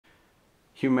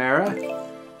Humira,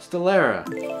 Stelara.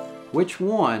 Which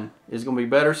one is going to be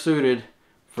better suited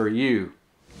for you?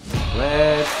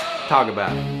 Let's talk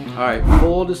about it. All right,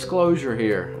 full disclosure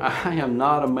here. I am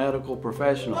not a medical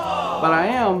professional, but I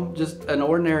am just an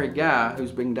ordinary guy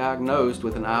who's been diagnosed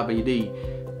with an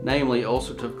IBD, namely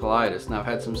ulcerative colitis, and I've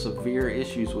had some severe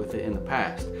issues with it in the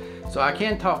past. So I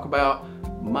can talk about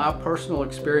my personal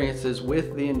experiences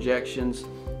with the injections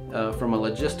from a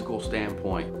logistical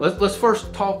standpoint. Let's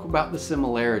first talk about the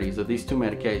similarities of these two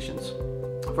medications.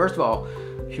 First of all,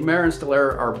 Humira and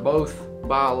Stelara are both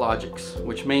biologics,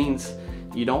 which means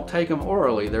you don't take them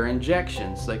orally. They're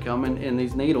injections. They come in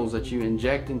these needles that you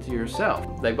inject into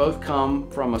yourself. They both come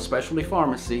from a specialty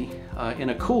pharmacy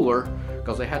in a cooler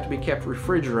because they have to be kept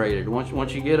refrigerated.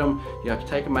 Once you get them, you have to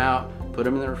take them out, put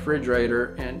them in the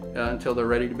refrigerator and until they're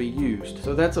ready to be used.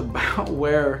 So that's about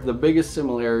where the biggest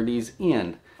similarities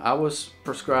end. I was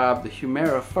prescribed the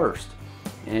Humira first,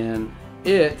 and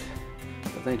I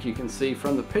think you can see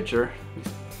from the picture,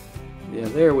 yeah,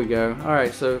 there we go. All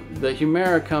right, so the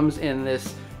Humira comes in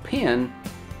this pen,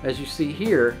 as you see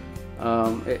here.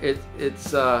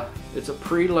 It's a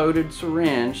preloaded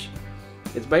syringe.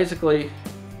 It's basically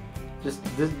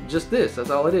just this.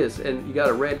 That's all it is. And you got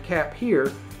a red cap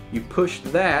here. You push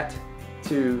that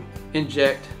to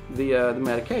inject the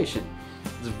medication.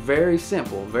 It's very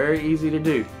simple, very easy to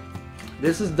do.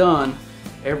 This is done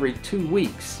every 2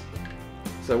 weeks.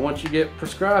 So once you get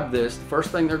prescribed this, the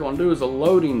first thing they're going to do is a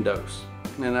loading dose,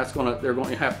 and they're going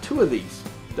to have 2 of these.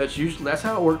 That's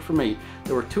how it worked for me.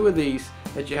 There were 2 of these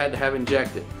that you had to have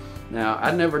injected. Now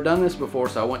I'd never done this before,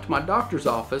 so I went to my doctor's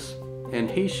office and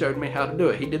he showed me how to do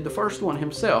it. He did the first one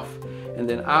himself, and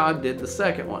then I did the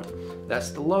second one. That's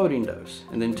the loading dose.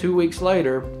 And then 2 weeks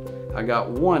later, I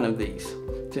got 1 of these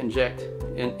to inject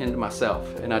into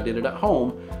myself, and I did it at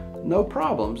home. No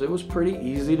problems. It was pretty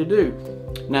easy to do.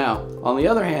 Now, on the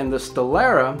other hand, the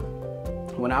Stelara,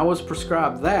 when I was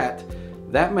prescribed that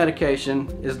medication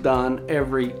is done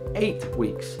every 8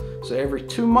 weeks. So every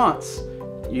 2 months,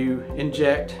 you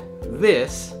inject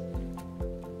this.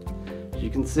 As you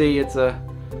can see,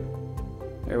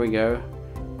 there we go.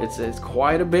 It's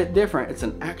quite a bit different. It's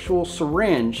an actual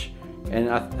syringe, and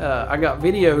I got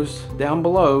videos down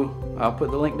below. I'll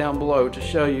put the link down below to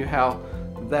show you how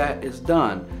that is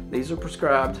done. These are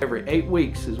prescribed every 8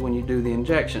 weeks is when you do the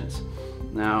injections.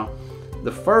 Now,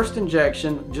 the first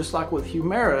injection, just like with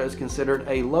Humira, is considered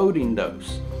a loading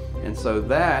dose. And so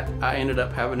that I ended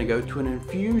up having to go to an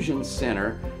infusion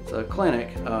center, it's a clinic,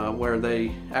 where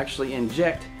they actually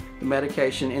inject the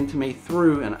medication into me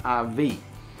through an IV.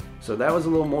 So that was a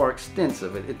little more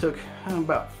extensive. It took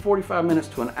about 45 minutes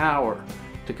to an hour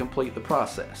to complete the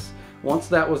process. Once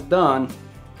that was done,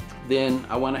 then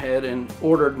I went ahead and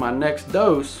ordered my next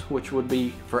dose, which would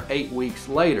be for 8 weeks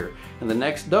later. And the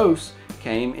next dose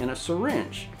came in a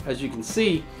syringe. As you can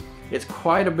see, it's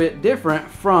quite a bit different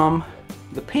from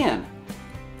the pen.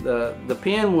 The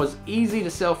pen was easy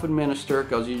to self-administer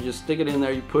because you just stick it in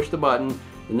there, you push the button,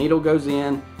 the needle goes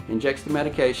in, injects the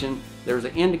medication. There's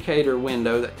an indicator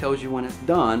window that tells you when it's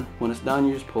done. When it's done,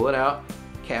 you just pull it out,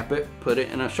 cap it, put it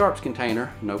in a sharps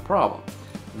container, no problem.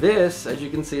 This, as you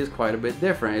can see, is quite a bit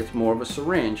different. It's more of a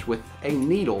syringe with a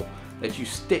needle that you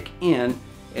stick in,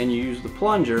 and you use the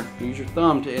plunger, you use your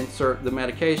thumb to insert the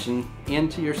medication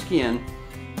into your skin,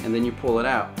 and then you pull it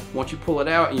out. Once you pull it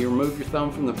out and you remove your thumb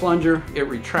from the plunger, it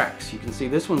retracts. You can see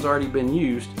this one's already been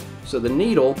used, so the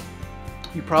needle,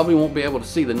 you probably won't be able to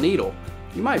see the needle.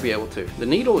 You might be able to. The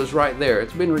needle is right there.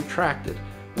 It's been retracted.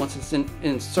 Once it's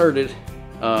inserted,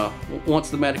 once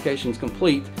the medication is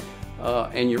complete,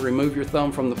 and you remove your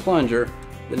thumb from the plunger,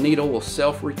 the needle will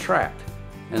self-retract,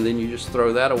 and then you just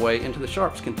throw that away into the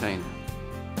sharps container.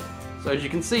 So as you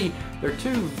can see, they're 2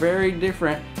 very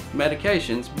different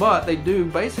medications, but they do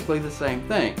basically the same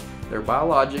thing. They're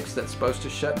biologics that's supposed to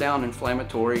shut down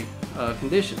inflammatory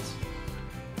conditions.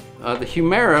 The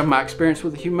Humira, my experience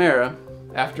with the Humira,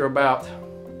 after about,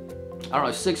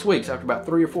 6 weeks, after about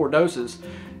 3 or 4 doses,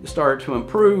 it started to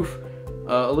improve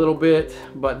a little bit,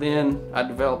 but then I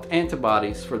developed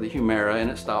antibodies for the Humira and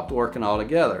it stopped working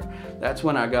altogether. That's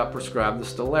when I got prescribed the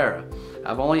Stelara.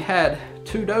 I've only had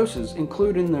 2 doses,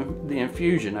 including the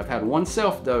infusion. I've had 1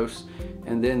 self-dose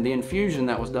and then the infusion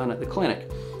that was done at the clinic.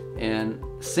 And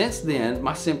since then,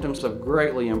 my symptoms have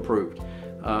greatly improved.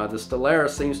 The Stelara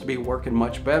seems to be working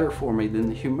much better for me than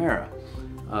the Humira.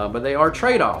 But they are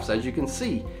trade-offs, as you can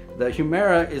see. The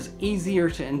Humira is easier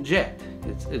to inject.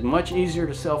 It's much easier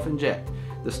to self-inject.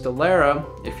 The Stelara,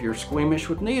 if you're squeamish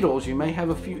with needles, you may have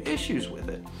a few issues with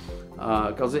it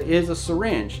because it is a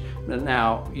syringe.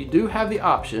 Now, you do have the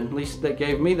option, at least they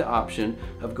gave me the option,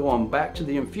 of going back to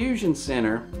the infusion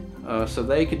center so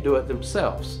they could do it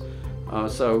themselves.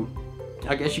 So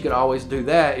I guess you could always do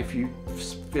that if you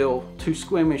feel too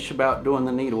squeamish about doing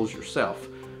the needles yourself.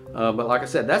 But like I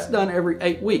said, that's done every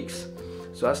 8 weeks.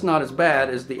 So that's not as bad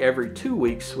as the every 2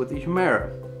 weeks with the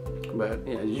Humira. But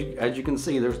as you can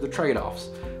see, there's the trade-offs.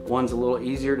 One's a little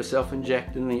easier to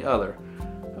self-inject than the other.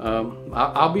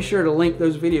 I'll be sure to link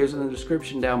those videos in the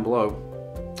description down below.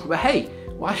 But hey,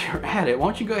 while you're at it, why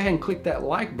don't you go ahead and click that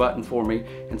like button for me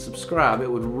and subscribe.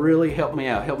 It would really help me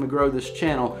out, help me grow this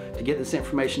channel to get this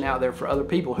information out there for other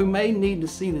people who may need to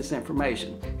see this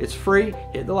information. It's free.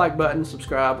 Hit the like button,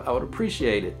 subscribe. I would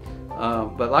appreciate it.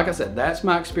 But like I said, that's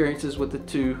my experiences with the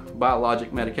 2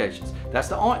 biologic medications.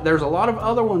 There's a lot of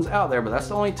other ones out there, but that's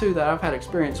the only 2 that I've had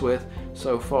experience with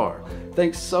so far.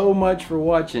 Thanks so much for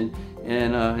watching,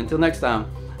 and until next time,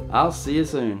 I'll see you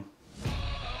soon.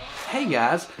 Hey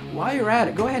guys, while you're at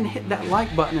it, go ahead and hit that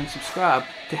like button and subscribe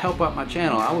to help out my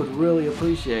channel. I would really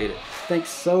appreciate it. Thanks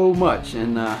so much,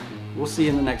 and we'll see you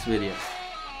in the next video.